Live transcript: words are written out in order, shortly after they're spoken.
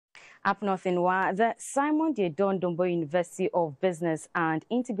Up north in Wa, the Simon Diedon Dombo University of Business and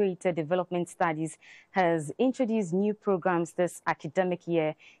Integrated Development Studies has introduced new programs this academic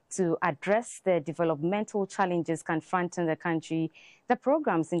year to address the developmental challenges confronting the country. The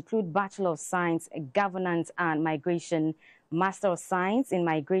programs include Bachelor of Science, Governance and Migration, Master of Science in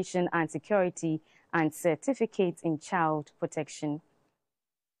Migration and Security, and Certificate in Child Protection.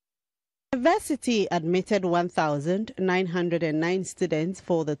 The university admitted 1,909 students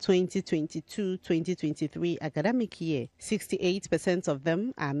for the 2022-2023 academic year. 68% of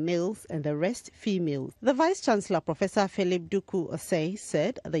them are males and the rest females. The Vice-Chancellor, Professor Philip Duku Osei,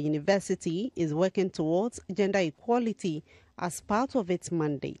 said the university is working towards gender equality as part of its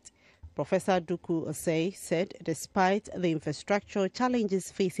mandate. Professor Duku Osei said despite the infrastructural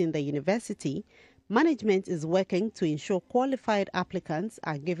challenges facing the university, management is working to ensure qualified applicants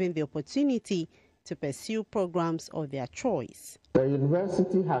are given the opportunity to pursue programs of their choice. The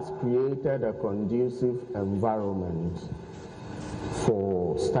university has created a conducive environment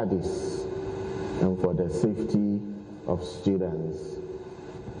for studies and for the safety of students.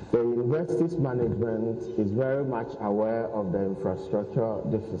 The university's management is very much aware of the infrastructure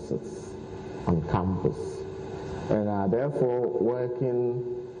deficits on campus and are therefore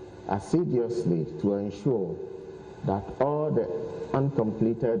working assiduously to ensure that all the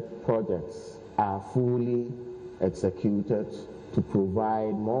uncompleted projects are fully executed to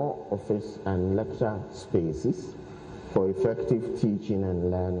provide more office and lecture spaces for effective teaching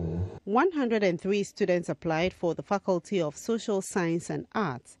and learning. 103 students applied for the Faculty of Social Science and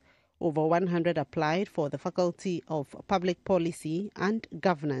Arts. Over 100 applied for the Faculty of Public Policy and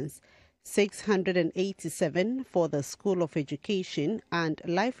Governance. 687 for the School of Education and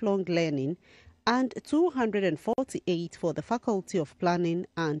Lifelong Learning, and 248 for the Faculty of Planning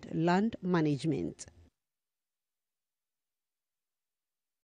and Land Management.